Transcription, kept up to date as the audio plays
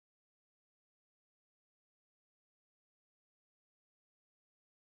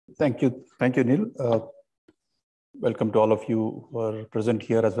Thank you, Neil. Welcome to all of you who are present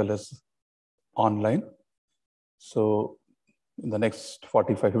here as well as online. So in the next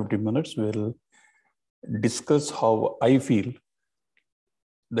 45-50 minutes, we'll discuss how I feel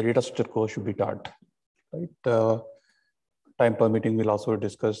the data structure course should be taught. Right? Time permitting, we'll also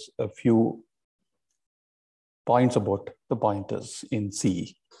discuss a few points about the pointers in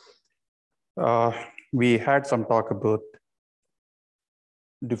C. We had some talk about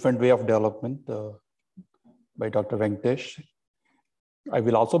different way of development by Dr. Venkatesh. I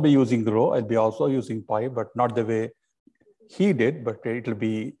will also be using Rho. I'll be also using Pi, but not the way he did, but it will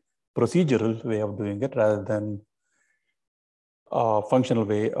be procedural way of doing it rather than a functional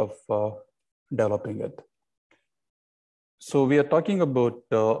way of developing it. So we are talking about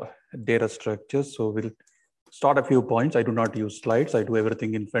data structures. So we'll start a few points. I do not use slides. I do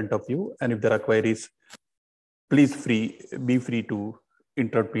everything in front of you. And if there are queries, please be free to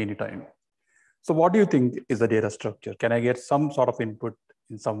interrupt me anytime. So what do you think is a data structure? Can I get some sort of input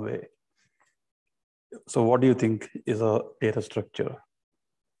in some way? So what do you think is a data structure?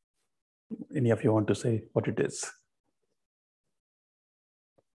 Any of you want to say what it is?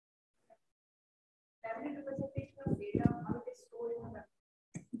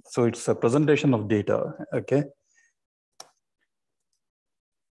 So it's a presentation of data, okay?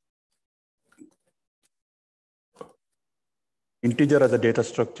 Integer as a data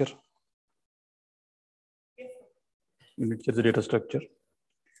structure. Integer as a data structure.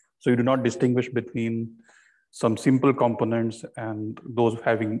 So you do not distinguish between some simple components and those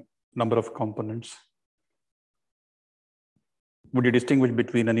having number of components. Would you distinguish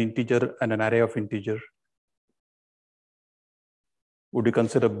between an integer and an array of integer? Would you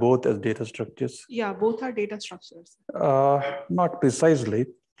consider both as data structures? Yeah, both are data structures. Not precisely.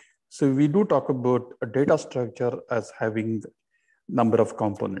 So we do talk about a data structure as having number of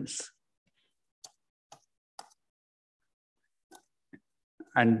components.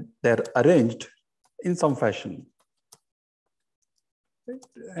 And they're arranged in some fashion.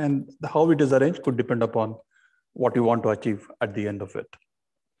 And how it is arranged could depend upon what you want to achieve at the end of it.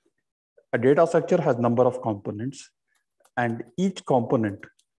 A data structure has number of components, and each component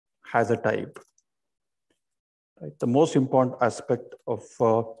has a type. Right? The most important aspect of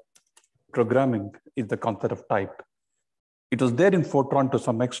programming is the concept of type. It was there in Fortran to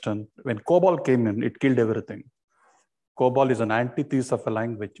some extent. When COBOL came in, it killed everything. COBOL is an antithesis of a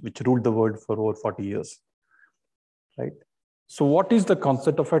language which ruled the world for over 40 years. Right? So what is the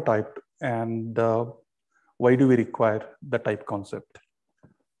concept of a type, and why do we require the type concept?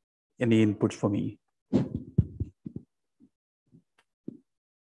 Any inputs for me? I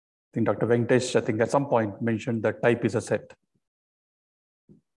think Dr. Venkatesh, I think at some point mentioned that type is a set.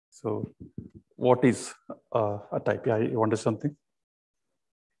 So what is a type? Yeah, you wanted something?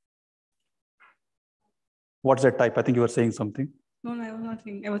 What's that type? I think you were saying something. No, I was not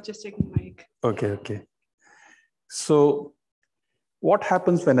saying. I was just checking mic. Okay. So what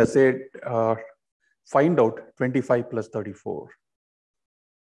happens when I say find out 25 plus 34?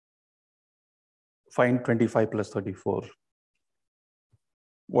 Find 25 plus 34.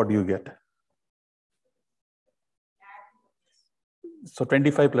 What do you get? So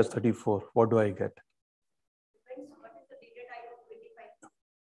 25 plus 34, what do I get?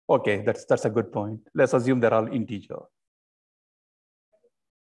 Okay, that's a good point. Let's assume they're all integer.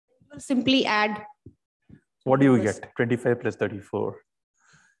 Simply add. What do you get? 25 plus 34.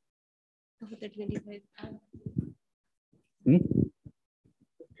 59.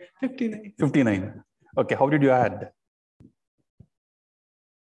 59. Okay, how did you add?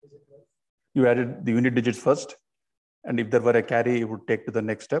 You added the unit digits first, and if there were a carry, you would take to the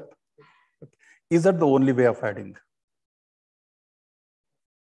next step. Is that the only way of adding?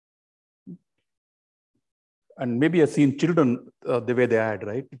 And maybe I've seen children, the way they add,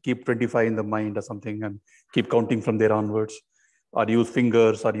 right? Keep 25 in the mind or something and keep counting from there onwards, or use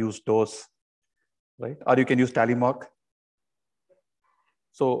fingers or use toes, right? Or you can use tally mark.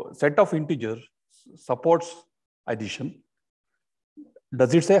 So set of integers supports addition.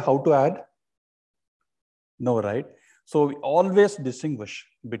 Does it say how to add? No, right? So we always distinguish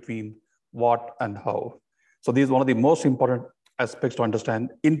between what and how. So this is one of the most important aspects to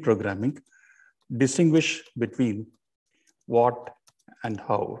understand in programming. Distinguish between what and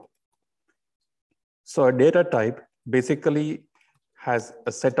how. So a data type basically has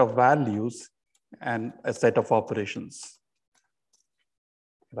a set of values and a set of operations,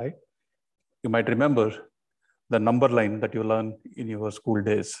 right? You might remember the number line that you learn in your school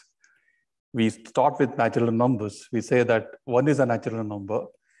days. We start with natural numbers. We say that 1 is a natural number.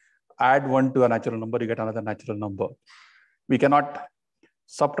 Add 1 to a natural number, you get another natural number. We cannot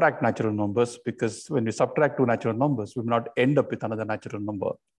subtract natural numbers, because when we subtract two natural numbers, we will not end up with another natural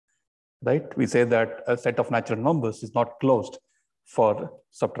number, right? We say that a set of natural numbers is not closed for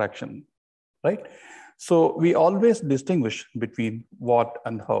subtraction, right? So we always distinguish between what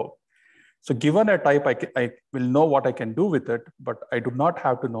and how. So given a type, I will know what I can do with it, but I do not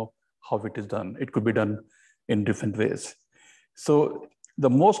have to know how it is done. It could be done in different ways. So the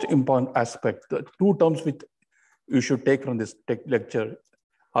most important aspect, the two terms which you should take from this lecture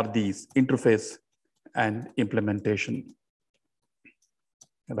are these: interface and implementation,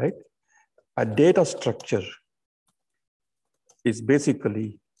 right? A data structure is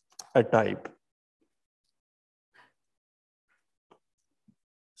basically a type.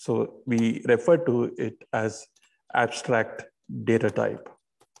 So we refer to it as abstract data type.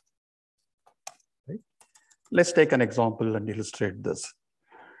 Right? Let's take an example and illustrate this.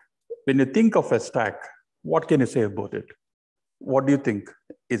 When you think of a stack, what can you say about it? What do you think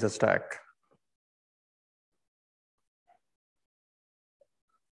is a stack?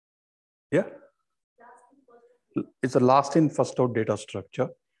 Yeah? It's a last in, first out data structure.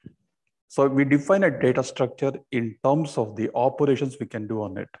 So we define a data structure in terms of the operations we can do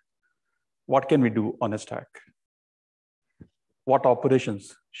on it. What can we do on a stack? What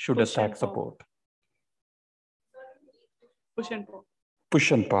operations should a stack support? Push and pop.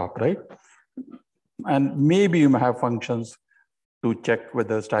 Push and pop, right? And maybe you may have functions to check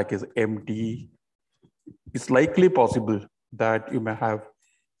whether the stack is empty. It's likely possible that you may have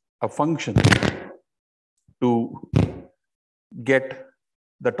a function to get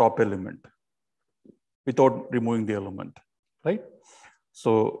the top element without removing the element, right?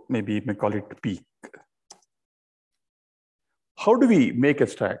 So maybe you may call it peak. How do we make a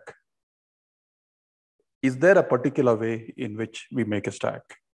stack? Is there a particular way in which we make a stack?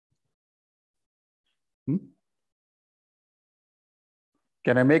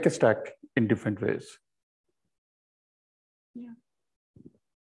 Can I make a stack in different ways? Yeah.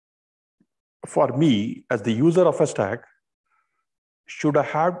 For me, as the user of a stack, should I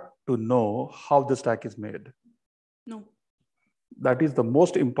have to know how the stack is made? No. That is the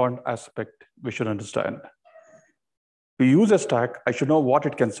most important aspect we should understand. To use a stack, I should know what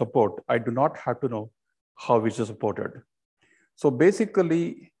it can support. I do not have to know how it is supported. So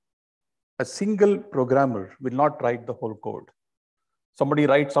basically, a single programmer will not write the whole code. Somebody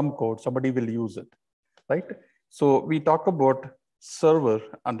writes some code, somebody will use it, right? So we talk about server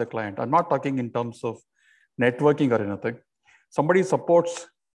and the client. I'm not talking in terms of networking or anything. Somebody supports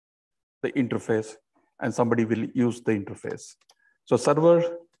the interface and somebody will use the interface. So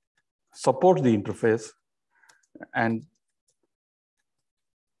server supports the interface and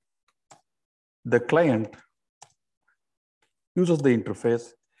the client uses the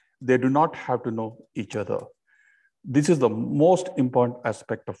interface. They do not have to know each other. This is the most important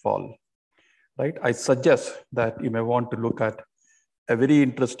aspect of all, right? I suggest that you may want to look at a very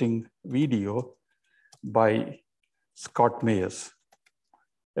interesting video by Scott Mayers,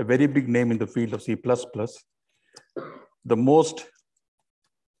 a very big name in the field of C++, the most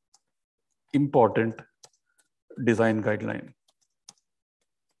important design guideline.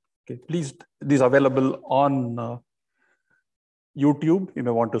 Okay, please, this is available on YouTube. You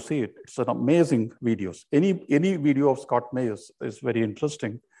may want to see it. It's an amazing videos. Any video of Scott Mayers is very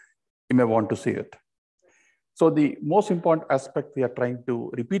interesting. You may want to see it. So the most important aspect we are trying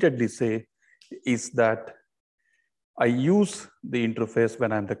to repeatedly say is that I use the interface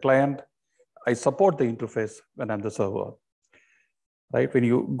when I'm the client. I support the interface when I'm the server, right? When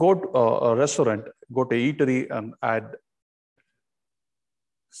you go to a restaurant, go to an eatery and add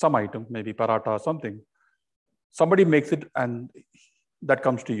some item, maybe paratha or something, somebody makes it and that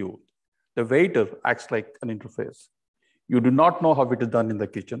comes to you. The waiter acts like an interface. You do not know how it is done in the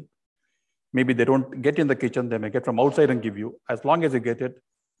kitchen. Maybe they don't get in the kitchen, they may get from outside and give you. As long as you get it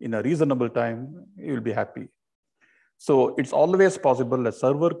in a reasonable time, you'll be happy. So it's always possible a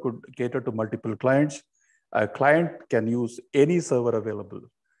server could cater to multiple clients. A client can use any server available.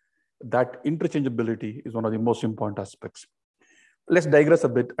 That interchangeability is one of the most important aspects. Let's digress a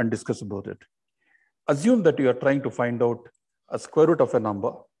bit and discuss about it. Assume that you are trying to find out a square root of a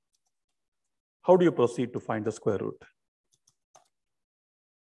number. How do you proceed to find the square root?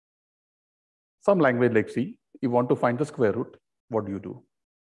 Some language like C, you want to find the square root, what do you do?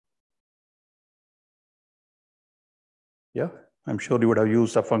 Yeah, I'm sure you would have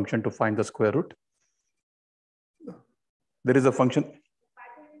used a function to find the square root. There is a function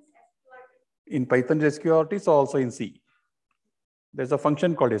in Python sqrt, so also in C. There's a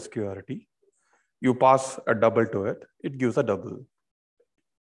function called sqrt. You pass a double to it, it gives a double.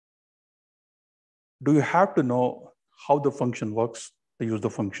 Do you have to know how the function works to use the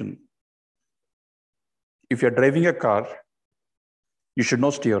function. If you're driving a car, you should know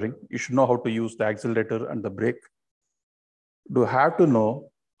steering. You should know how to use the accelerator and the brake. Do you have to know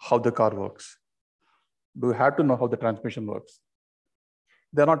how the car works? Do you have to know how the transmission works?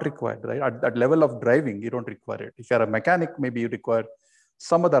 They're not required, right? At that level of driving, you don't require it. If you're a mechanic, maybe you require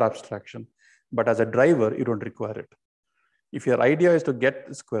some other abstraction, but as a driver, you don't require it. If your idea is to get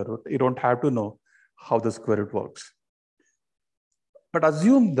the square root, you don't have to know how the square root works. But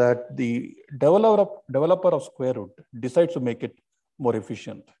assume that the developer of square root decides to make it more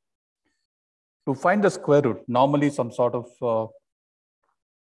efficient. To find the square root, normally some sort of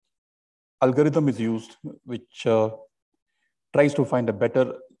algorithm is used, which tries to find a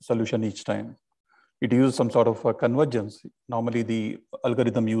better solution each time. It uses some sort of convergence. Normally the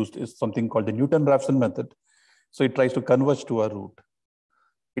algorithm used is something called the Newton-Raphson method. So it tries to converge to a root.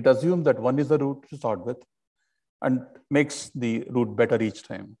 It assumes that one is the root to start with and makes the root better each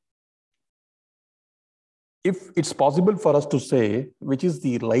time. If it's possible for us to say which is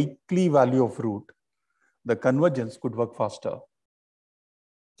the likely value of root, the convergence could work faster.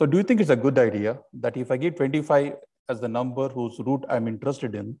 So do you think it's a good idea that if I give 25 as the number whose root I'm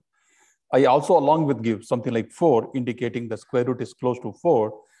interested in, I also along with give something like 4, indicating the square root is close to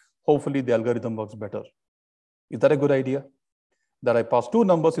 4, hopefully the algorithm works better. Is that a good idea? That I pass 2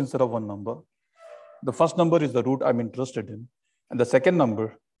 numbers instead of 1 number. The first number is the root I'm interested in, and the second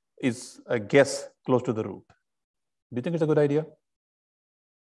number is a guess close to the root. Do you think it's a good idea?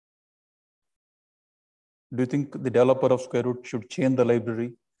 Do you think the developer of square root should change the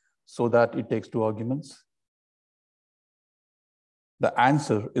library so that it takes 2 arguments? The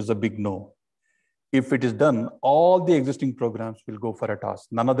answer is a big no. If it is done, all the existing programs will go for a toss.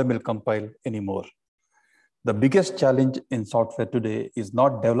 None of them will compile anymore. The biggest challenge in software today is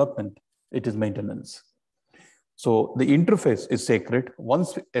not development, it is maintenance. So the interface is sacred.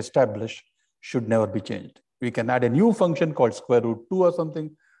 Once established, should never be changed. We can add a new function called square root 2 or something,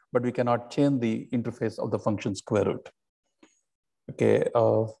 but we cannot change the interface of the function square root. Okay.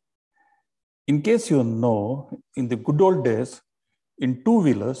 In case you know, in the good old days, in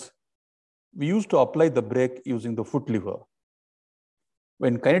two-wheelers, we used to apply the brake using the foot lever.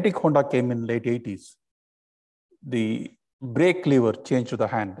 When kinetic Honda came in late 80s, the brake lever changed to the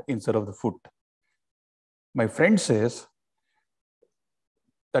hand instead of the foot. My friend says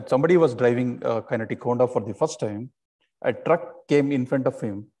that somebody was driving a kinetic Honda for the first time. A truck came in front of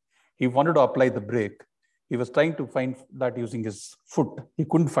him. He wanted to apply the brake. He was trying to find that using his foot. He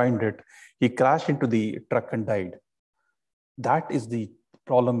couldn't find it. He crashed into the truck and died. That is the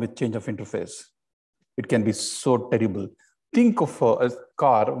problem with change of interface. It can be so terrible. Think of a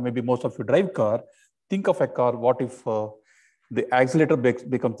car, maybe most of you drive car. Think of a car, what if the accelerator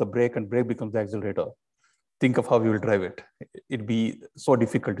becomes the brake and brake becomes the accelerator? Think of how you will drive it. It'd be so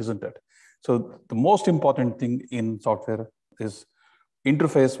difficult, isn't it? So the most important thing in software is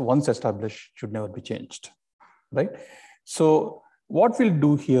interface once established should never be changed, right? So what we'll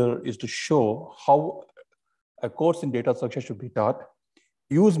do here is to show how a course in data structure should be taught,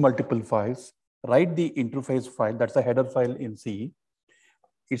 use multiple files, write the interface file, that's a header file in C.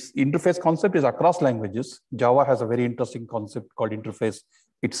 Its interface concept is across languages. Java has a very interesting concept called interface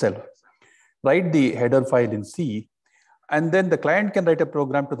itself. Write the header file in C, and then the client can write a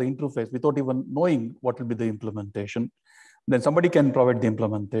program to the interface without even knowing what will be the implementation. Then somebody can provide the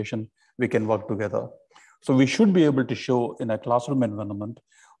implementation. We can work together. So we should be able to show in a classroom environment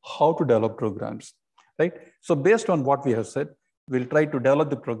how to develop programs, right? So based on what we have said, we'll try to develop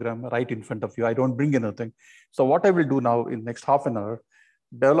the program right in front of you. I don't bring anything. So what I will do now in next half an hour,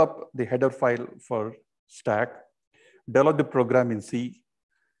 develop the header file for stack, develop the program in C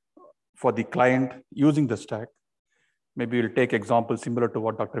for the client using the stack. Maybe we'll take examples similar to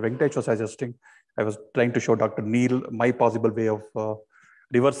what Dr. Venkatesh was suggesting. I was trying to show Dr. Neil my possible way of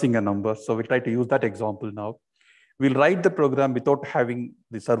reversing a number. So we'll try to use that example now. We'll write the program without having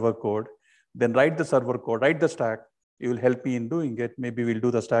the server code, then write the server code, write the stack. You will help me in doing it. Maybe we'll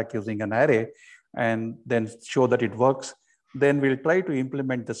do the stack using an array and then show that it works. Then we'll try to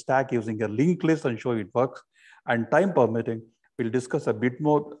implement the stack using a linked list and show it works. And time permitting, we'll discuss a bit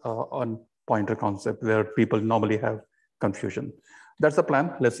more on pointer concept where people normally have confusion. That's the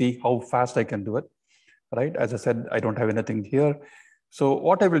plan. Let's see how fast I can do it, right? As I said, I don't have anything here. So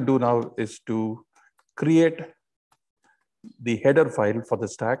what I will do now is to create the header file for the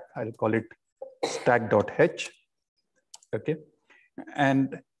stack. I'll call it stack.h, okay?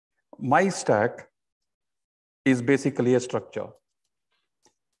 And my stack is basically a structure.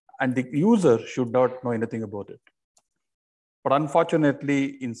 And the user should not know anything about it. But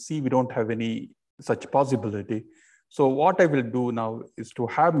unfortunately, in C, we don't have any such possibility. So what I will do now is to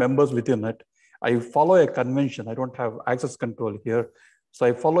have members within it. I follow a convention. I don't have access control here. So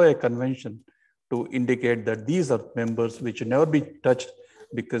I follow a convention to indicate that these are members which will never be touched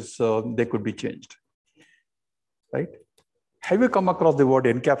because they could be changed, right? Have you come across the word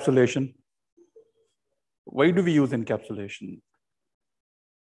encapsulation? Why do we use encapsulation?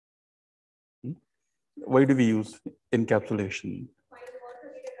 Why do we use encapsulation?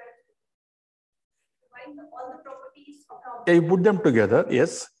 Yeah, you put them together,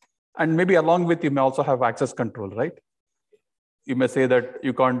 yes. And maybe along with, you may also have access control, right? You may say that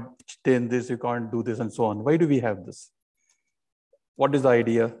you can't change this, you can't do this, and so on. Why do we have this? What is the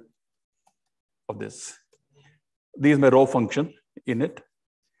idea of this? This is my row function in it.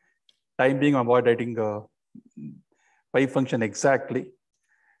 Time being, I'm writing a pi function exactly.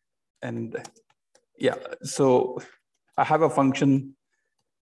 And yeah, so I have a function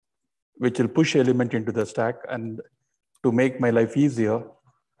which will push element into the stack. And to make my life easier,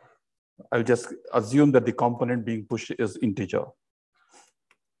 I'll just assume that the component being pushed is integer.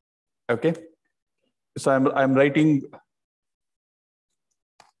 Okay. So I'm writing,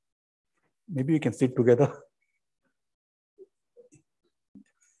 maybe we can sit together.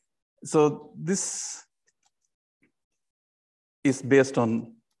 So this is based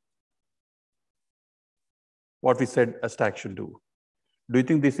on what we said a stack should do. Do you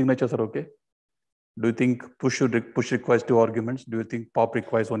think these signatures are okay? Do you think push requires 2 arguments? Do you think pop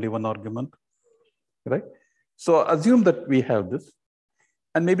requires only 1 argument? Right? So assume that we have this.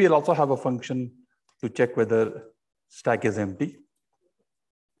 And maybe I'll also have a function to check whether stack is empty.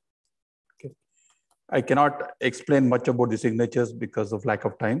 Okay. I cannot explain much about the signatures because of lack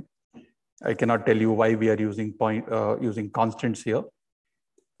of time. I cannot tell you why we are using using constants here.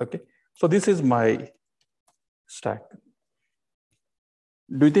 Okay. So this is my stack.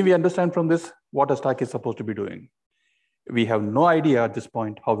 Do you think we understand from this what a stack is supposed to be doing? We have no idea at this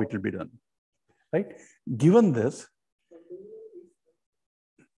point how it will be done, right? Given this,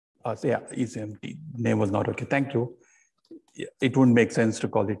 so yeah, is empty. Name was not okay. Thank you. It wouldn't make sense to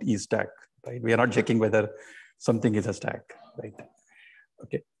call it E stack, right? We are not checking whether something is a stack, right?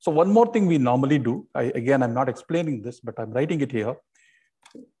 Okay. So one more thing we normally do. Again, I'm not explaining this, but I'm writing it here.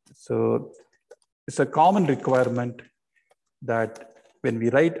 So it's a common requirement that when we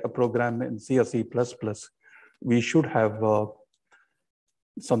write a program in C or C++, we should have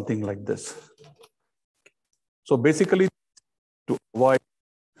something like this. So basically, to avoid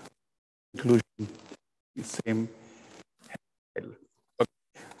inclusion, same. Okay.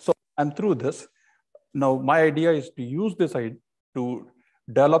 So I'm through this. Now my idea is to use this to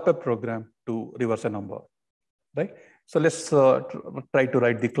develop a program to reverse a number, right? So let's try to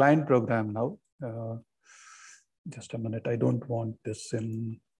write the client program now. Just a minute, I don't want this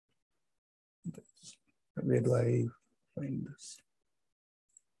in this. Where do I find this?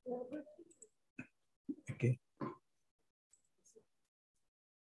 Okay.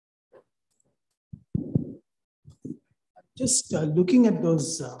 Just looking at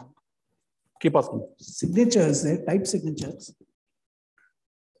those Keep asking. signatures, type signatures.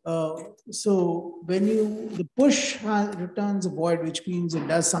 So when the push returns a void, which means it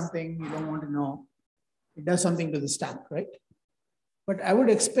does something you don't want to know. It does something to the stack, right? But I would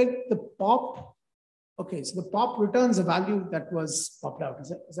expect the pop. Okay, so the pop returns a value that was popped out.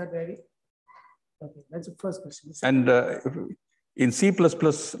 Is that right? Okay, that's the first question. And in C++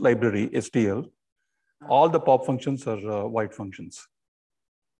 library, STL, all the pop functions are void functions.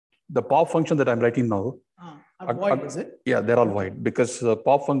 The pop function that I'm writing now, are void, is it? Yeah, they're all void because the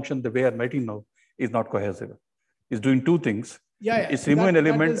pop function, the way I'm writing now, is not cohesive. It's doing 2 things. Yeah. It's removing an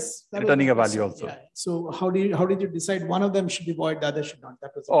element, returning a value also. Yeah. So how did you decide one of them should be void, the other should not?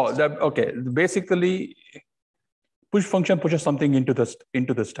 That was okay. Basically, push function pushes something into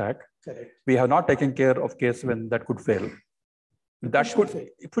the stack. Correct. We have not taken care of case when that could fail.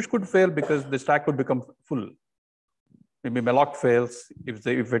 Push could fail because the stack could become full. Maybe malloc fails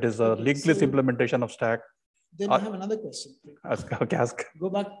if it is a linked list implementation of stack. Then I have another question. Ask. Go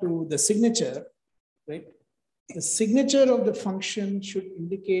back to the signature, right? The signature of the function should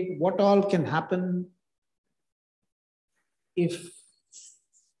indicate what all can happen if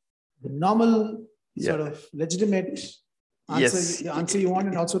the normal sort of legitimate answer, the answer you want,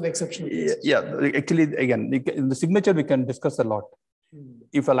 and also the exceptional cases. Yeah, actually, again, in the signature, we can discuss a lot.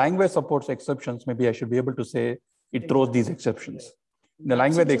 If a language supports exceptions, maybe I should be able to say it throws these exceptions. In the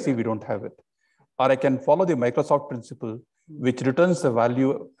language XC, we don't have it. Or I can follow the Microsoft principle, which returns the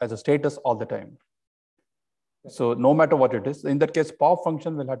value as a status all the time. So no matter what it is, in that case, pop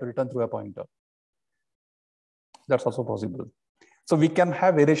function will have to return through a pointer. That's also possible. So we can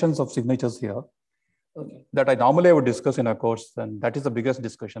have variations of signatures here. Okay. that I normally would discuss in a course, and that is the biggest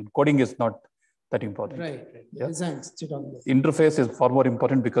discussion. Coding is not that important. Right, right. Yeah. Designs, you're talking about. Interface is far more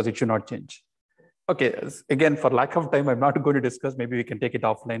important because it should not change. Okay, again, for lack of time, I'm not going to discuss. Maybe we can take it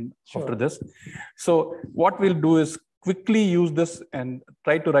offline after this. So what we'll do is quickly use this and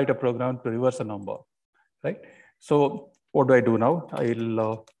try to write a program to reverse a number, right? So what do I do now?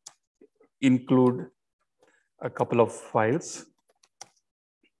 I'll include a couple of files.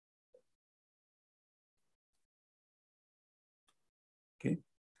 Okay.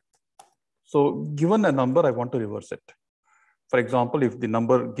 So given a number, I want to reverse it. For example, if the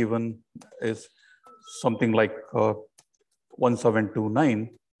number given is something like 1729,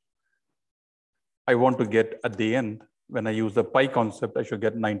 I want to get at the end, when I use the pi concept, I should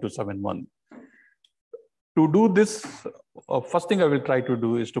get 9271. To do this, first thing I will try to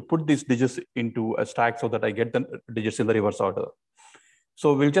do is to put these digits into a stack so that I get the digits in the reverse order.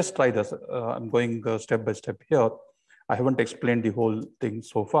 So we'll just try this. I'm going step by step here. I haven't explained the whole thing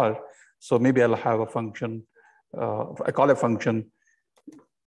so far. So maybe I'll have a function, I call a function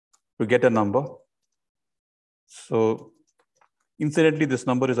to get a number. So incidentally, this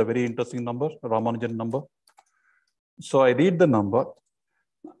number is a very interesting number, a Ramanujan number. So I read the number,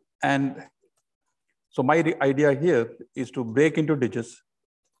 and so my idea here is to break into digits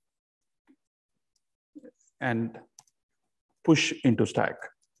and push into stack.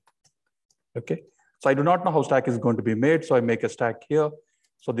 Okay, so I do not know how stack is going to be made, so I make a stack here.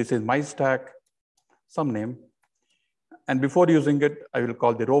 So this is my stack, some name. And before using it, I will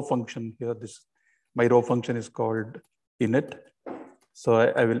call the row function here. My row function is called init. So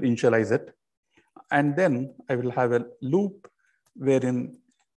I will initialize it. And then I will have a loop wherein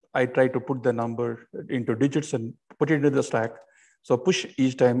I try to put the number into digits and put it into the stack. So push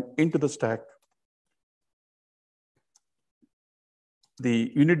each time into the stack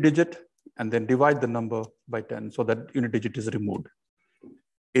the unit digit and then divide the number by 10 so that unit digit is removed.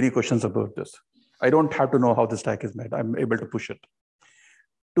 Any questions about this? I don't have to know how the stack is made. I'm able to push it.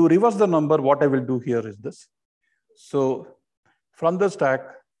 To reverse the number, what I will do here is this. So from the stack,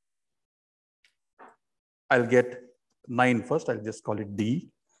 I'll get 9 first. I'll just call it D.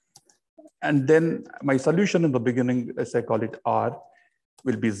 And then my solution in the beginning, as I call it R,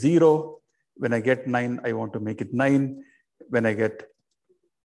 will be 0. When I get 9, I want to make it 9. When I get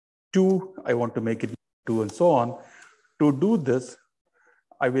 2, I want to make it 2, and so on. To do this,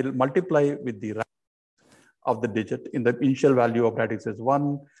 I will multiply with the radix of the digit. In the initial value of radix is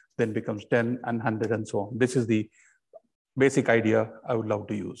 1, then becomes 10 and 100 and so on. This is the basic idea I would love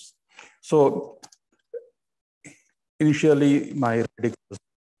to use. So initially, my radix was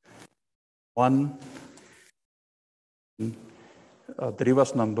 1. The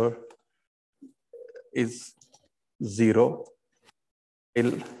reverse number is 0.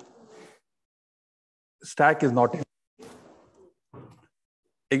 Stack is not.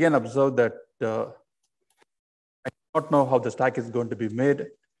 Again, observe that I do not know how the stack is going to be made.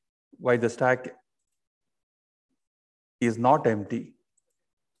 Why the stack is not empty,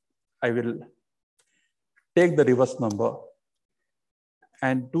 I will take the reverse number,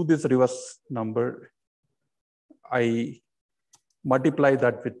 and to this reverse number, I multiply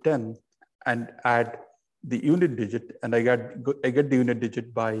that with 10 and add the unit digit, and I get the unit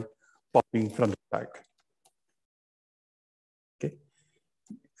digit by popping from the stack. Okay,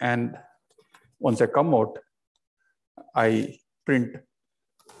 and once I come out, I print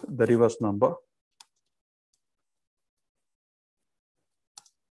the reverse number.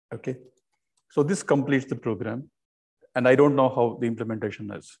 Okay, so this completes the program, and I don't know how the implementation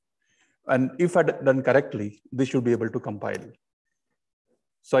is. And if I'd done correctly, this should be able to compile.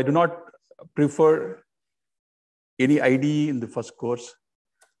 So I do not prefer any IDE in the first course.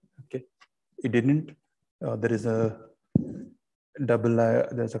 Okay, it didn't. There's a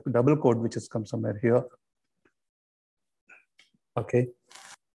double code which has come somewhere here. Okay.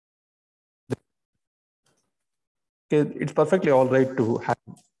 Okay, it's perfectly all right to have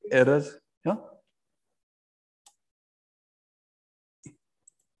errors. Yeah.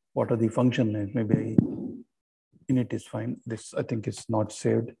 What are the function names? Maybe init is fine. This I think is not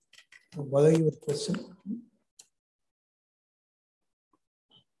saved. What are your question?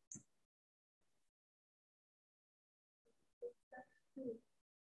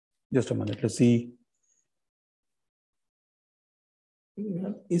 Just a minute. Let's see.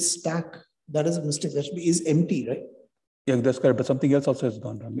 Is stack, that is a mistake. That should be is empty, right? Yeah, that's correct. But something else also has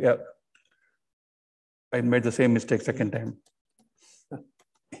gone wrong. Yeah. I made the same mistake second time.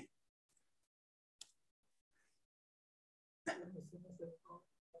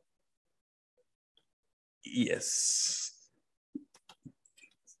 Yes.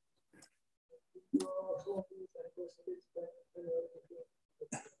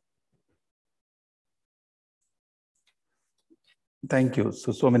 Thank you.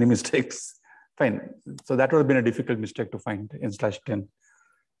 So many mistakes. Fine. So that would have been a difficult mistake to find in /10.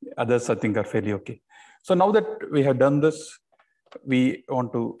 Others, I think, are fairly okay. So now that we have done this, we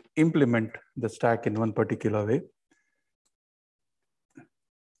want to implement the stack in one particular way.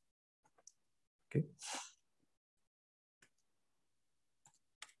 Okay.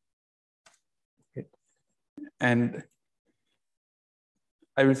 Okay. And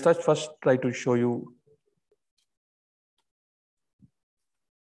I will first try to show you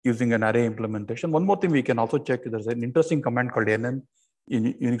using an array implementation. One more thing we can also check, there's an interesting command called nm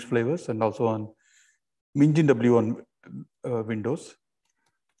in Unix flavors and also on MinGW on Windows.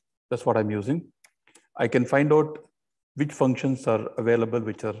 That's what I'm using. I can find out which functions are available,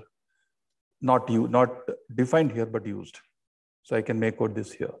 which are not defined here, but used. So I can make out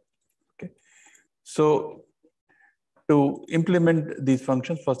this here. Okay. So to implement these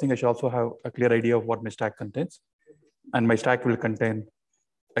functions, first thing I should also have a clear idea of what my stack contains. And my stack will contain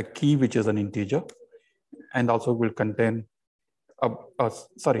a key, which is an integer, and also will contain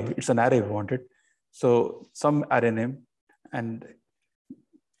sorry, it's an array we wanted. So some array name, and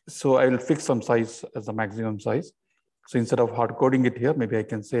so I will fix some size as the maximum size. So instead of hard coding it here, maybe I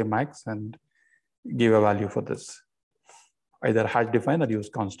can say max and give a value for this. Either hash define or use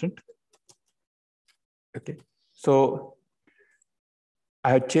constant. Okay. So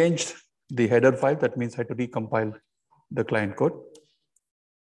I had changed the header file. That means I had to recompile the client code.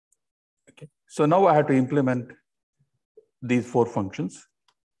 Okay. So now I have to implement these 4 functions.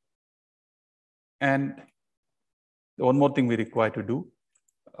 And one more thing we require to do,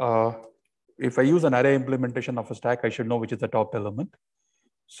 if I use an array implementation of a stack, I should know which is the top element.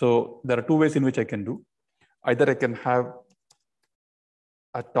 So there are 2 ways in which I can do. Either I can have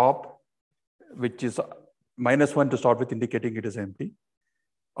a top, which is -1 to start with, indicating it is empty,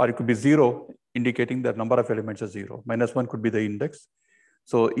 or it could be 0, indicating the number of elements is 0. -1 could be the index.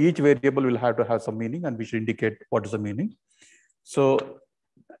 So each variable will have to have some meaning, and we should indicate what is the meaning. So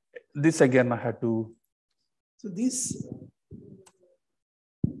this again, I had to. So these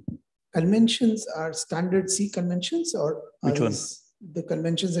conventions are standard C conventions, or Which one? The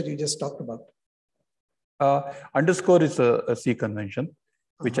conventions that you just talked about? Underscore is a C convention,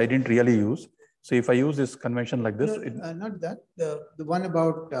 which I didn't really use. So if I use this convention like this, no, not that. The one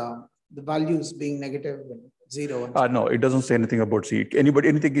about the values being negative and 0. No, it doesn't say anything about C.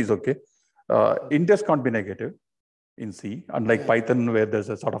 Anything is okay. Index can't be negative in C, unlike Python, where there's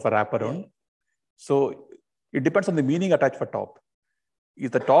a sort of a wraparound. So it depends on the meaning attached for top.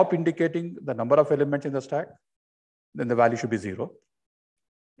 Is the top indicating the number of elements in the stack? Then the value should be 0.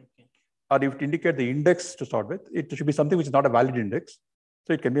 Okay. Or if it indicates the index to start with, it should be something which is not a valid index.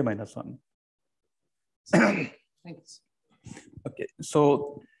 So it can be -1. Thanks. Okay.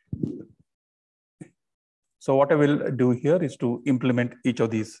 So what I will do here is to implement each of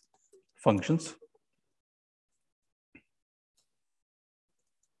these functions.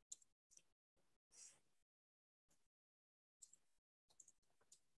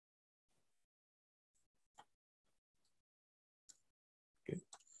 Okay.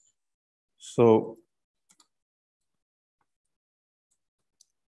 So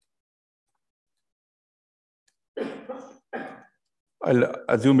I'll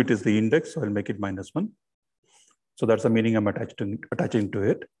assume it is the index, so I'll make it -1. So that's the meaning I'm attaching to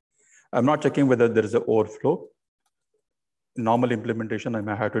it. I'm not checking whether there is an overflow. Normal implementation, I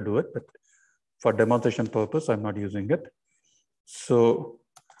may have to do it, but for demonstration purpose, I'm not using it. So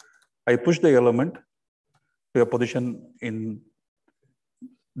I push the element to a position in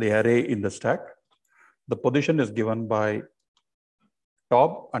the array in the stack. The position is given by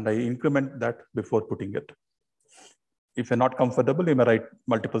top, and I increment that before putting it. If you're not comfortable, you may write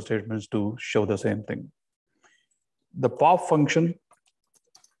multiple statements to show the same thing. The pop function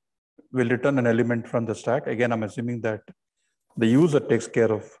will return an element from the stack. Again, I'm assuming that the user takes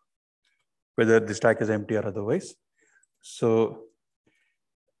care of whether the stack is empty or otherwise. So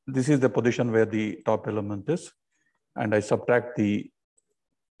this is the position where the top element is, and I subtract the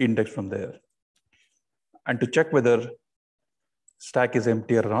index from there. And to check whether stack is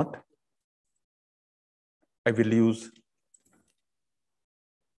empty or not, I will use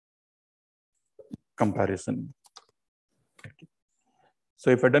comparison. Okay.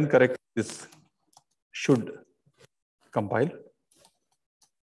 So if I done correct, this should compile.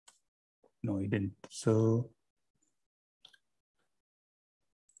 No, it didn't. So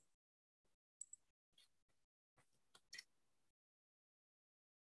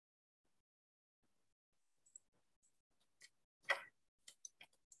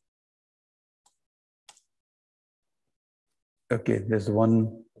Okay, there's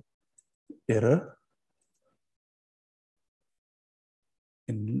one error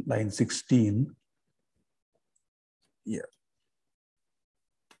in line 16. Yeah.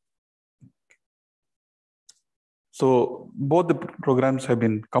 So both the programs have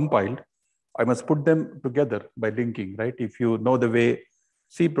been compiled. I must put them together by linking, right? If you know the way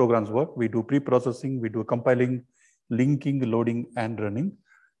C programs work, we do pre-processing, we do compiling, linking, loading, and running.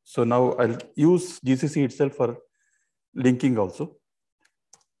 So now I'll use GCC itself for linking also.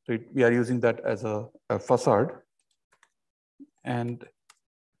 So we are using that as a facade and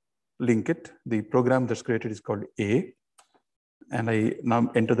link it. The program that's created is called A. And I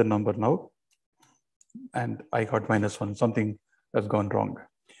now enter the number now. And I got -1, something has gone wrong.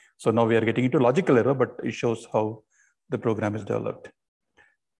 So now we are getting into logical error, but it shows how the program is developed.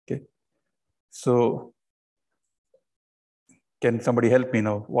 Okay. So can somebody help me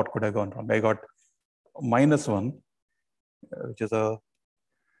now? What could have gone wrong? I got -1, which is a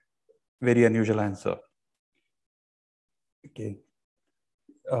very unusual answer. Okay.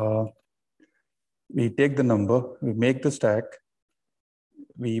 We take the number, we make the stack,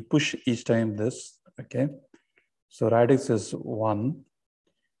 we push each time this. Okay. So radix is 1.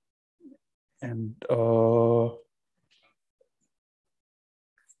 And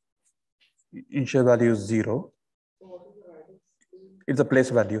initial value is 0. It's a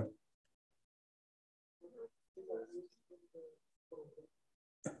place value.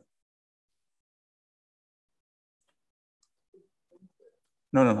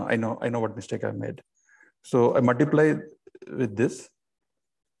 No. I know what mistake I made. So I multiply with this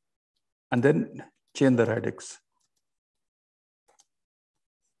and then change the radix.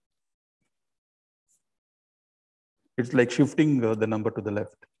 It's like shifting the number to the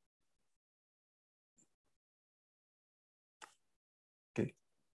left. Okay.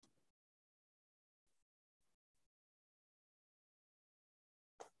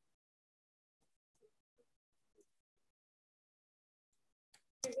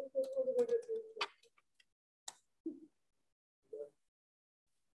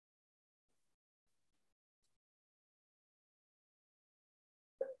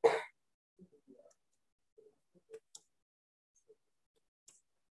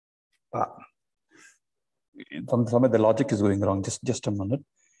 Some of the logic is going wrong. Just a minute.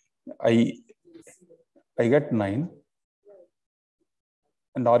 I get 9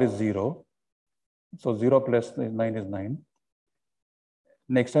 and R is 0. So 0 plus 9 is 9.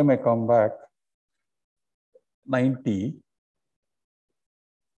 Next time I come back, 90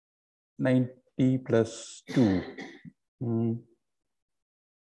 plus 2.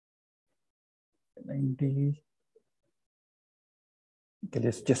 90. Okay,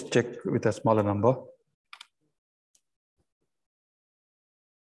 let's just check with a smaller number.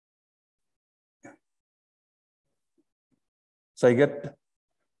 So I get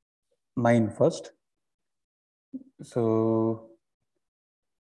 9 first. So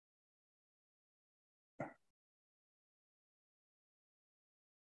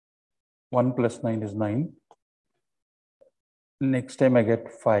one plus 9 is 9. Next time I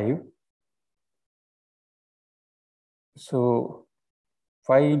get 5. So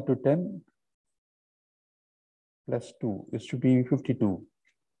 5 into 10 plus 2 is to be 52.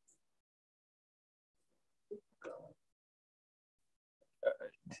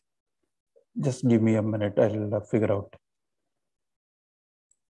 Just give me a minute, I'll figure out.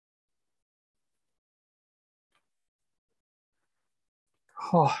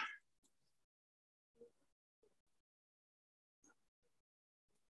 Oh.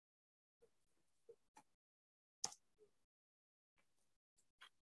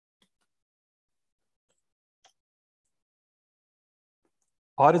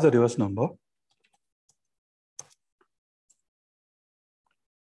 R is a reverse number.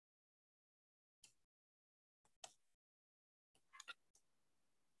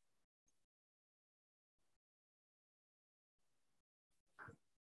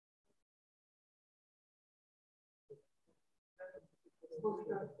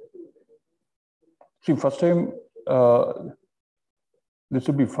 See, first time this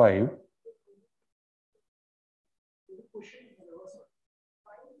would be 5.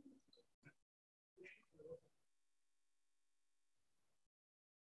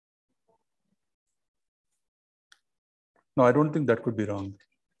 No, I don't think that could be wrong.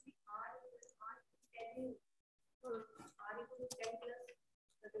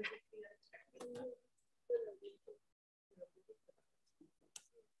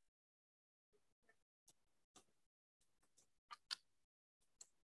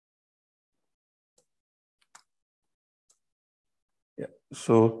 Yeah,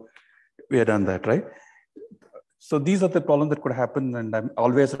 so we have done that, right? So these are the problems that could happen, and I'm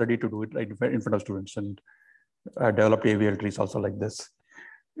always ready to do it right in front of students. And I developed AVL trees also like this.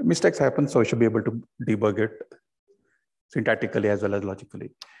 Mistakes happen, so I should be able to debug it syntactically as well as logically.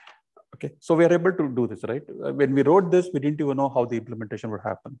 Okay, so we are able to do this, right? When we wrote this, we didn't even know how the implementation would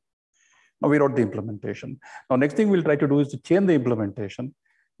happen. Now we wrote the implementation. Now next thing we'll try to do is to change the implementation,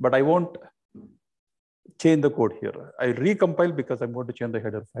 but I won't change the code here. I recompile because I'm going to change the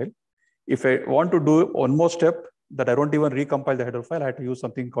header file. If I want to do one more step that I don't even recompile the header file, I have to use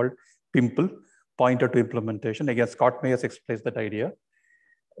something called PIMPLE, pointer to implementation. Again, Scott Meyers explains that idea.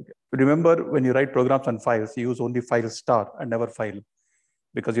 Okay. Remember, when you write programs and files, you use only file star and never file,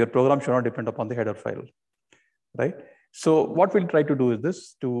 because your program should not depend upon the header file, right? So what we'll try to do is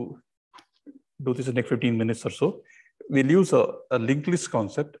this, to do this in the next 15 minutes or so. We'll use a linked list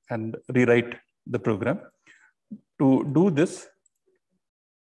concept and rewrite the program. To do this,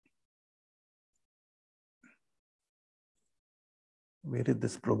 where is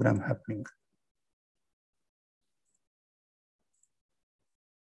this program happening?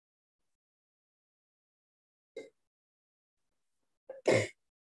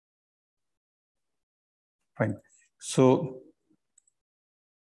 Fine. So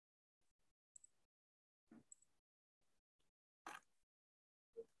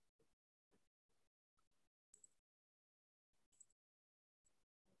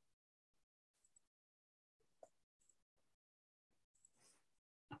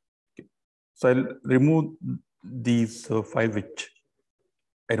I'll remove these files which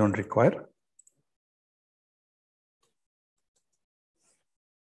I don't require.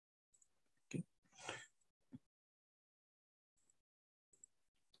 Okay.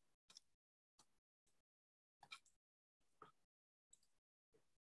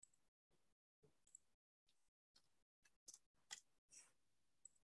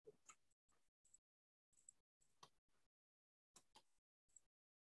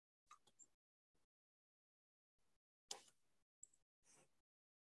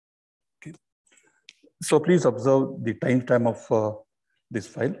 Okay. So please observe the timestamp of this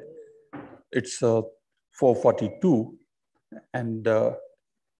file. It's 442, and I'll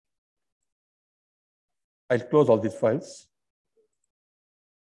close all these files.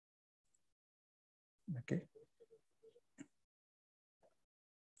 Okay.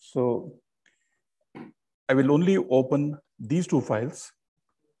 So I will only open these two files.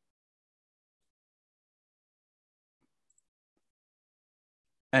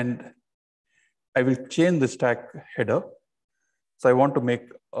 And I will change the stack header. So I want to make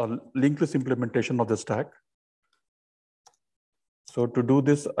a linked list implementation of the stack. So to do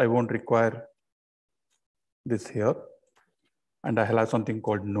this, I won't require this here. And I will have something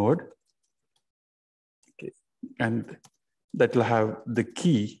called node. Okay. And that will have the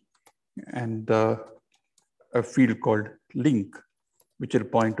key and a field called link, which will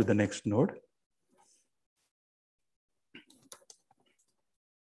point to the next node.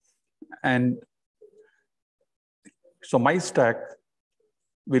 And so my stack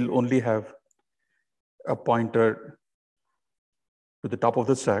will only have a pointer to the top of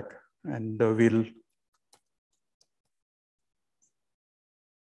the stack, and we'll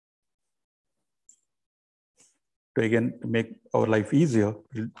to again make our life easier,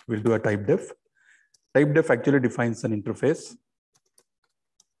 we'll do a type def. Type def actually defines an interface.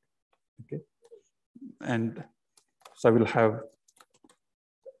 Okay. And so I will have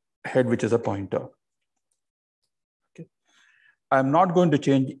head, which is a pointer. Okay. I'm not going to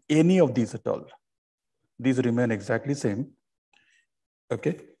change any of these at all. These remain exactly same.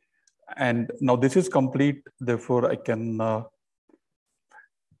 Okay. And now this is complete. Therefore, I can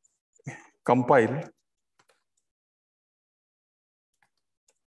compile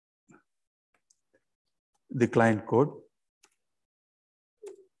the client code.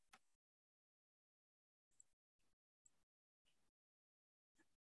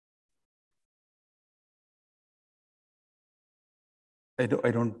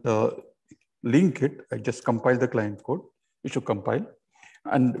 I don't link it. I just compile the client code. It should compile.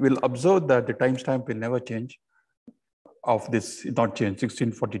 And we'll observe that the timestamp will never change of this, not change,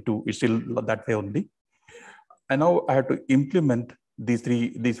 1642 is still that way only. And now I have to implement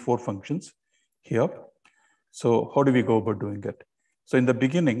these four functions here. So how do we go about doing it? So in the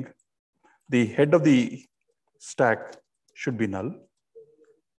beginning, the head of the stack should be null.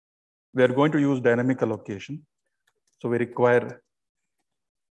 We are going to use dynamic allocation. So we require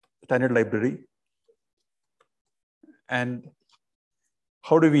standard library. And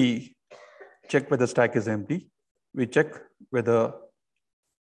how do we check whether the stack is empty? We check whether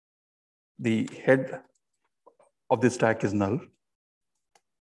the head of the stack is null.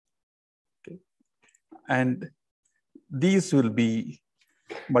 Okay. And these will be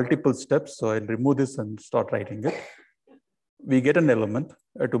multiple steps. So I'll remove this and start writing it. We get an element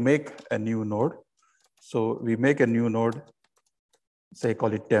to make a new node. So we make a new node, say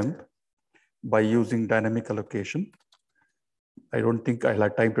call it temp, by using dynamic allocation. I don't think I'll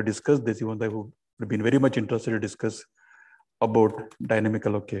have time to discuss this, even though I would have been very much interested to discuss about dynamic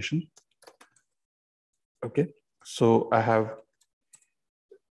allocation. Okay, so I have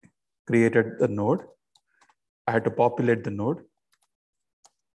created the node. I had to populate the node.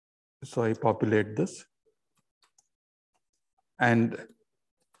 So I populate this. And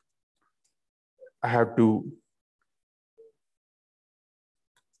I have to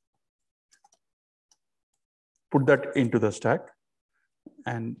put that into the stack.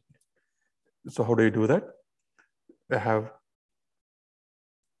 And so how do you do that? I have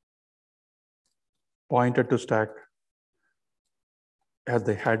pointer to stack as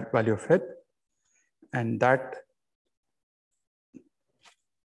the head value of head, and that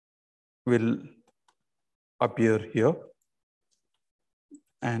will appear here.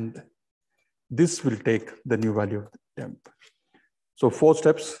 And this will take the new value of the temp. So 4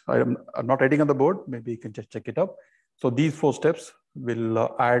 steps, I'm not writing on the board, maybe you can just check it up. So these 4 steps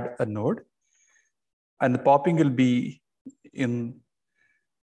will add a node, and the popping will be in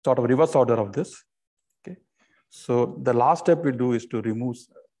sort of reverse order of this. Okay. So the last step we'll do is to remove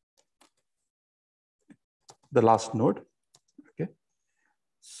the last node. Okay.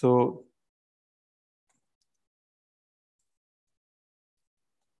 So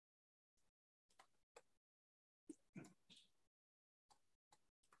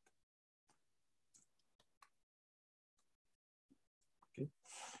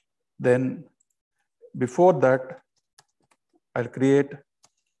then before that, I'll create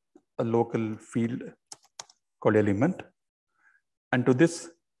a local field called element. And to this,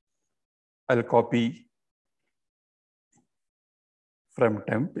 I'll copy from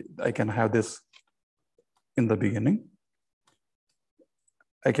temp. I can have this in the beginning.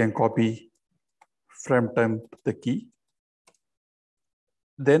 I can copy from temp the key.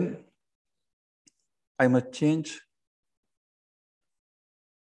 Then I must change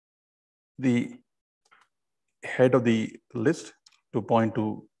the head of the list to point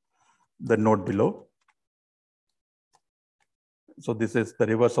to the node below. So this is the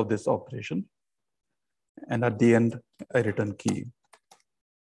reverse of this operation. And at the end, I return key,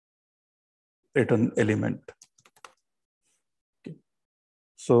 return element. Okay.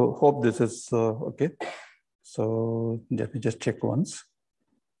 So hope this is okay. So let me just check once.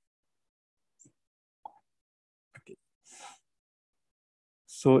 Okay.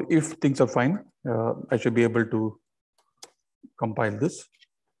 So if things are fine, I should be able to compile this.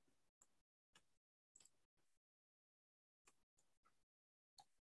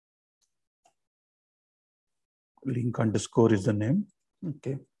 Link underscore is the name.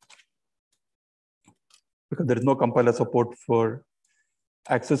 Okay. Because there is no compiler support for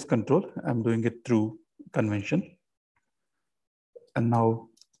access control, I'm doing it through convention. And now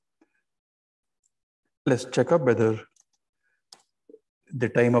let's check up whether the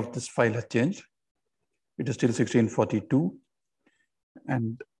time of this file has changed. It is still 1642.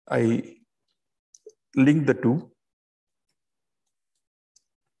 And I link the two.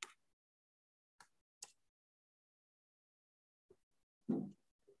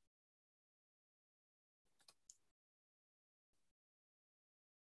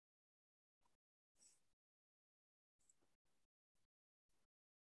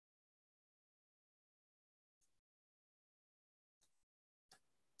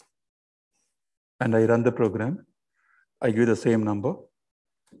 And I run the program. I give the same number.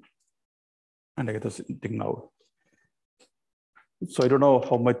 And I get the same thing now. So I don't know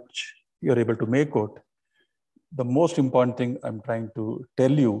how much you're able to make out. The most important thing I'm trying to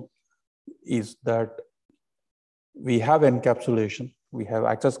tell you is that we have encapsulation. We have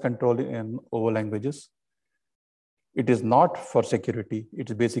access control in over languages. It is not for security. It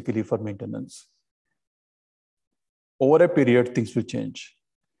is basically for maintenance. Over a period, things will change.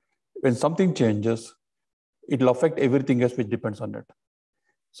 When something changes, it will affect everything else which depends on it.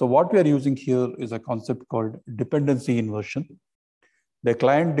 So what we are using here is a concept called dependency inversion. The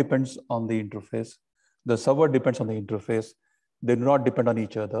client depends on the interface. The server depends on the interface. They do not depend on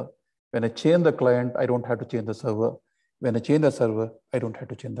each other. When I change the client, I don't have to change the server. When I change the server, I don't have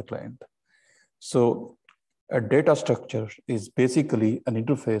to change the client. So a data structure is basically an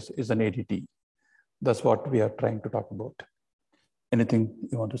interface is an ADT. That's what we are trying to talk about. Anything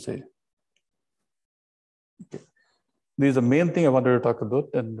you want to say? Okay. This is the main thing I wanted to talk about,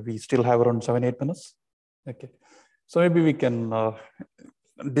 and we still have around 7-8 minutes. Okay. So maybe we can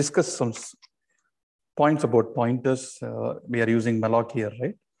discuss some points about pointers. We are using malloc here,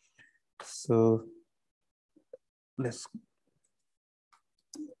 right? So let's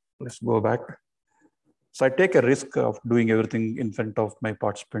go back. So I take a risk of doing everything in front of my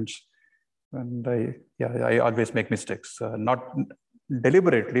participants. And I always make mistakes, not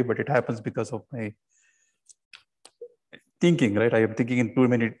deliberately, but it happens because of my thinking, right? I am thinking in too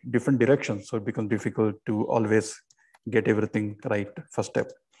many different directions. So it becomes difficult to always get everything right first step.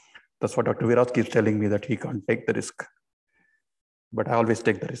 That's what Dr. Viras keeps telling me, that he can't take the risk. But I always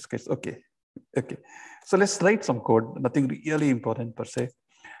take the risk. It's okay. Okay. So let's write some code, nothing really important per se.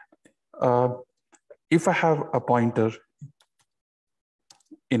 If I have a pointer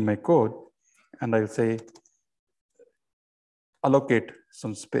in my code and I'll say, allocate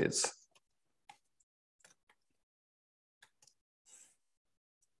some space.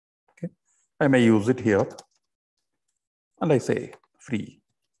 Okay. I may use it here and I say free.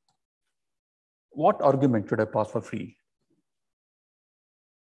 What argument should I pass for free?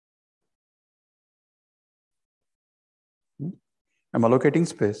 I'm allocating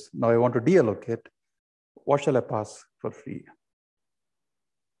space. Now I want to deallocate. What shall I pass for free?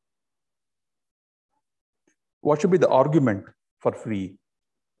 What should be the argument for free?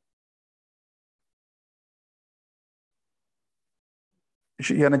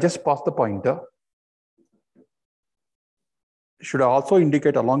 Can I just pass the pointer? Should I also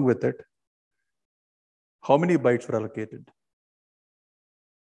indicate along with it how many bytes were allocated?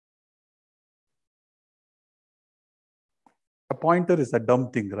 A pointer is a dumb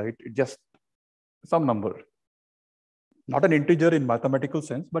thing, right? It's just some number. Not an integer in mathematical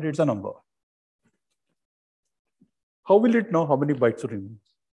sense, but it's a number. How will it know how many bytes remain?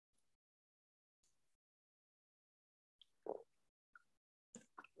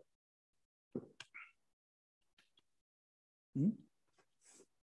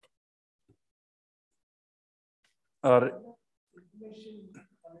 Or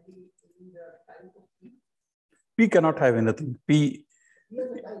P cannot have anything. P,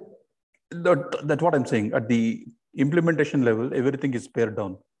 that's what I'm saying. At the implementation level, everything is pared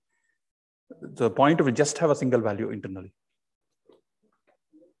down. The pointer will just have a single value internally.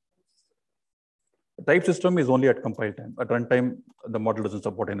 The type system is only at compile time. At runtime, the model doesn't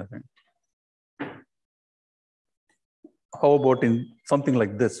support anything. How about in something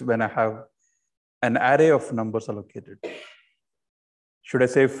like this, when I have an array of numbers allocated? Should I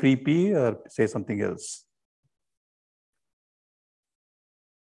say free P or say something else?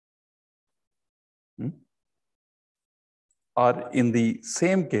 Or in the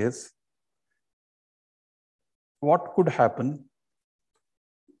same case, what could happen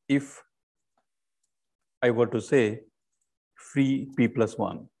if I were to say free P plus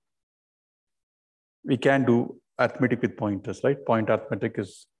 1? We can do arithmetic with pointers, right? Point arithmetic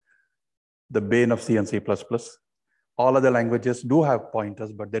is the bane of C and C++. All other languages do have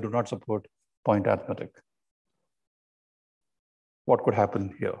pointers, but they do not support point arithmetic. What could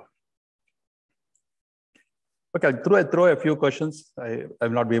happen here? Okay, I'll throw a few questions. I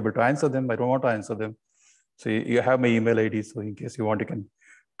will not be able to answer them. I don't want to answer them. So you have my email ID, so in case you want, you can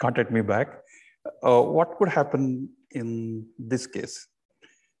contact me back. What could happen in this case?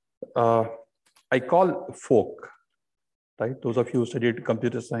 I call fork, right? Those of you who studied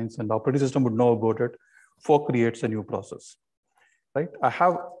computer science and operating system would know about it. Fork creates a new process, right? I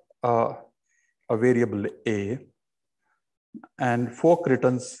have a variable A, and fork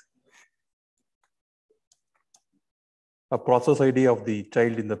returns a process ID of the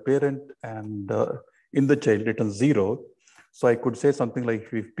child in the parent, and in the child returns 0. So I could say something like,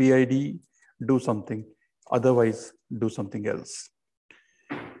 if PID, do something, otherwise do something else.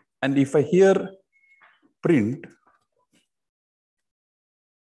 And if I here print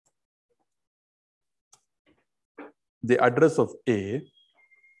the address of A,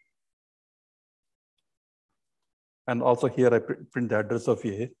 and also here I print the address of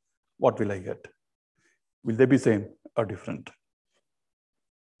A, what will I get? Will they be same or different?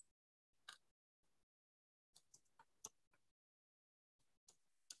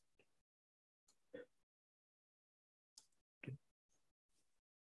 Okay.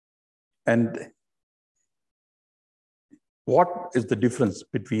 And what is the difference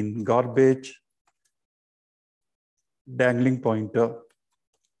between garbage, dangling pointer?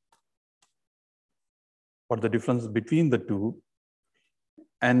 What the difference between the two?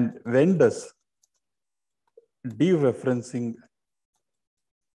 And when does dereferencing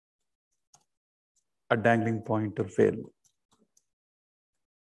a dangling pointer fail?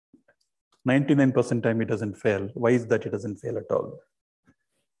 99% time it doesn't fail. Why is that it doesn't fail at all?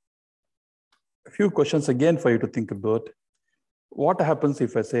 A few questions again for you to think about. What happens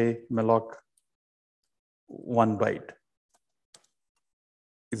if I say malloc 1 byte.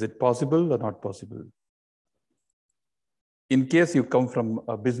 Is it possible or not possible? In case you come from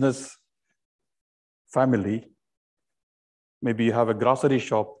a business family, maybe you have a grocery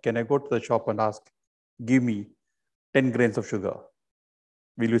shop. Can I go to the shop and ask, give me 10 grains of sugar?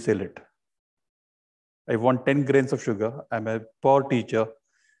 Will you sell it? I want 10 grains of sugar. I'm a poor teacher,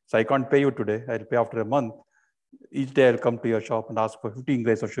 so I can't pay you today. I'll pay after a month. Each day I'll come to your shop and ask for 15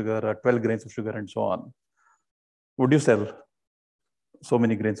 grains of sugar or 12 grains of sugar and so on. Would you sell so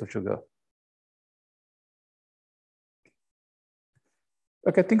many grains of sugar?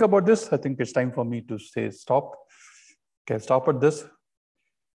 Okay, think about this. I think it's time for me to say stop. Okay, stop at this.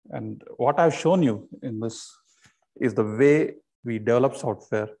 And what I've shown you in this is the way we develop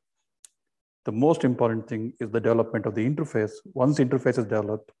software. The most important thing is the development of the interface. Once the interface is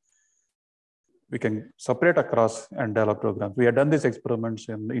developed, we can separate across and develop programs. We have done these experiments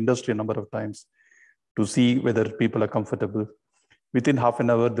in the industry a number of times to see whether people are comfortable. Within half an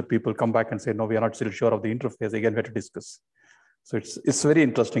hour, the people come back and say, no, we are not still sure of the interface. Again, we have to discuss. So it's very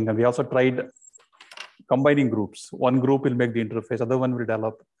interesting. And we also tried combining groups. One group will make the interface, other one will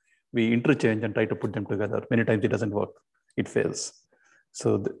develop. We interchange and try to put them together. Many times it doesn't work. It fails.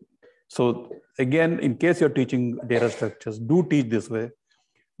 So again, in case you're teaching data structures, do teach this way.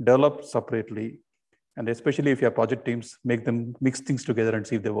 Develop separately. And especially if you have project teams, make them mix things together and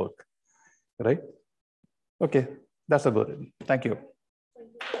see if they work. Right? Okay, that's about it. Thank you.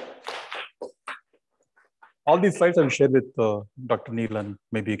 All these slides I will share with Dr. Neil, and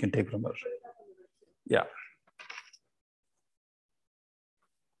maybe you can take from her. Yeah.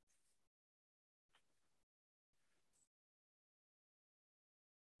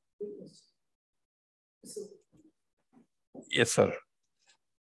 Yes, sir.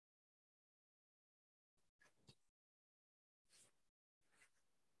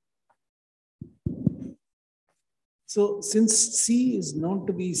 So since C is known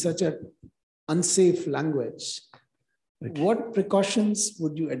to be such an unsafe language, what precautions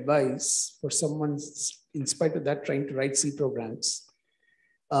would you advise for someone, in spite of that, trying to write C programs,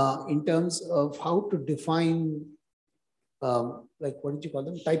 in terms of how to define, like, what did you call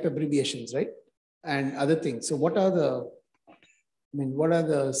them? Type abbreviations, right? And other things. So what are the, what are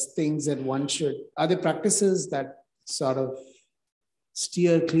the things that one should, are there practices that sort of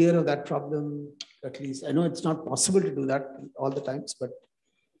steer clear of that problem? At least, I know it's not possible to do that all the times, but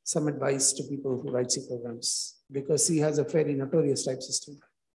some advice to people who write C programs, because C has a fairly notorious type system.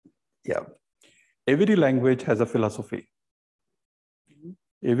 Yeah. Every language has a philosophy.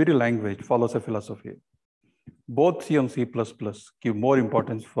 Every language follows a philosophy. Both C and C++ give more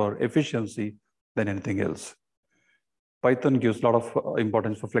importance for efficiency than anything else. Python gives a lot of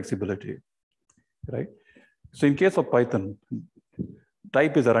importance for flexibility, right? So in case of Python,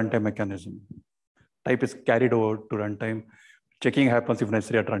 type is a runtime mechanism. Type is carried over to runtime. Checking happens if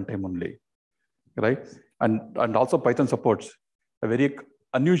necessary at runtime only, right? And also Python supports a very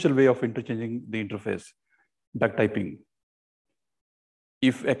unusual way of interchanging the interface, duck typing.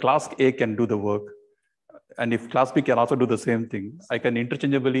 If a class A can do the work, and if class B can also do the same thing, I can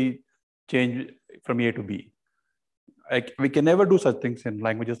interchangeably change from A to B. We can never do such things in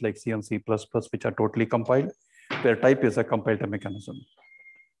languages like C and C++, which are totally compiled, where type is a compiled mechanism.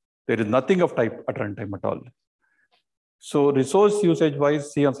 There is nothing of type at runtime at all. So resource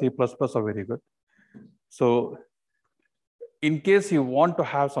usage-wise, C and C++ are very good. So in case you want to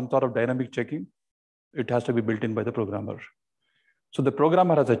have some sort of dynamic checking, it has to be built in by the programmer. So the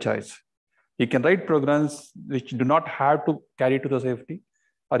programmer has a choice. He can write programs which do not have to carry to the safety,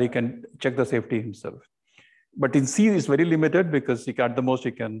 or he can check the safety himself. But in C, it's very limited because at the most,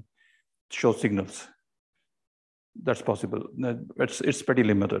 he can show signals. That's possible. It's pretty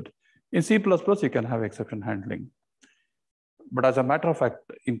limited. In C++, you can have exception handling. But as a matter of fact,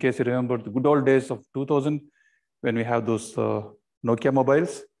 in case you remember the good old days of 2000, when we have those Nokia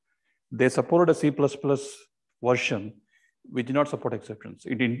mobiles, they supported a C++ version which did not support exceptions.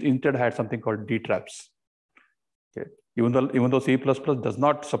 It instead had something called D-traps. Okay. Even though C++ does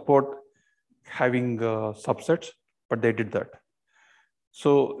not support having subsets, but they did that.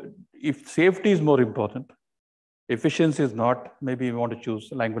 So if safety is more important, efficiency is not, maybe you want to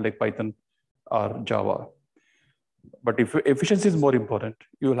choose a language like Python or Java. But if efficiency is more important,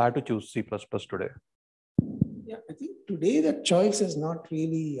 you will have to choose C++ today. Yeah, I think today that choice is not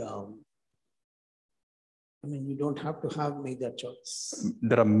really, you don't have to have made that choice.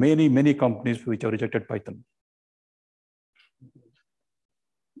 There are many companies which have rejected Python.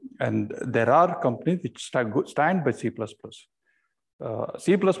 And there are companies which stand by C++.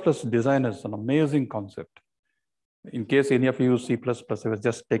 C++ design is an amazing concept. In case any of you use C++, I was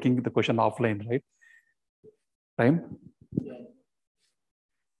just taking the question offline, right? Time?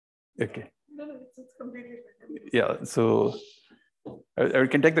 Okay. No, it's completely fine. Yeah, so I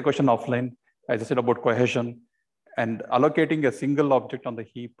can take the question offline. As I said about cohesion and allocating a single object on the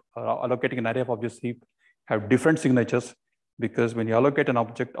heap, or allocating an array of objects heap have different signatures, because when you allocate an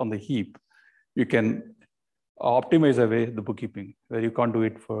object on the heap, you can optimize away the bookkeeping where you can't do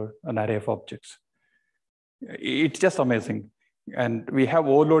it for an array of objects. It's just amazing. And we have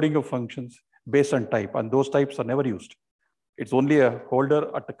overloading of functions based on type, and those types are never used. It's only a holder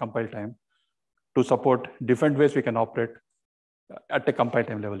at the compile time to support different ways we can operate at the compile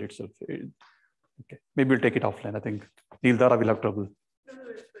time level itself. Okay, maybe we'll take it offline. I think Neeldara will have trouble. No,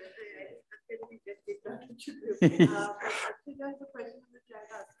 it's fine. Actually, there's a question in the chat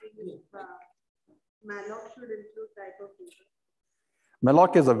asking if malloc should include type of data.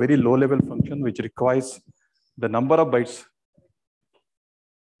 Malloc is a very low level function which requires the number of bytes.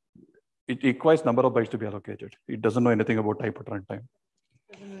 It requires number of bytes to be allocated. It doesn't know anything about type at runtime.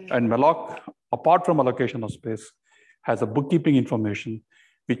 And malloc, apart from allocation of space, has a bookkeeping information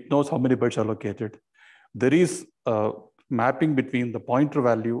which knows how many bytes are allocated. There is a mapping between the pointer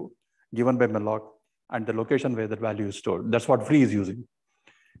value given by malloc and the location where that value is stored. That's what free is using,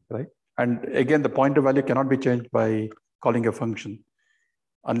 right? And again, the pointer value cannot be changed by calling a function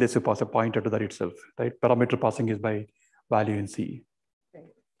unless you pass a pointer to that itself, right? Parameter passing is by value in C.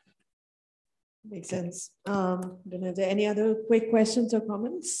 Makes sense. Then are there any other quick questions or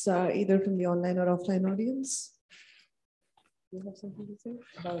comments, either from the online or offline audience? Do you have something to say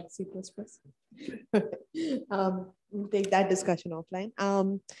about C++? We'll take that discussion offline.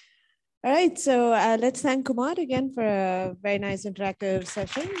 All right, so let's thank Kumar again for a very nice interactive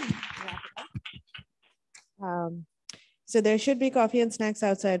session. So there should be coffee and snacks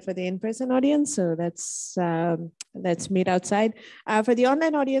outside for the in-person audience. So let's meet outside. For the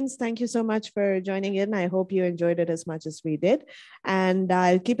online audience, thank you so much for joining in. I hope you enjoyed it as much as we did. And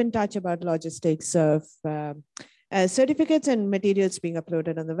I'll keep in touch about logistics of certificates and materials being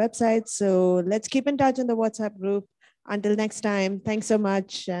uploaded on the website. So let's keep in touch in the WhatsApp group. Until next time, thanks so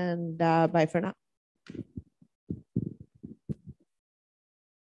much and bye for now.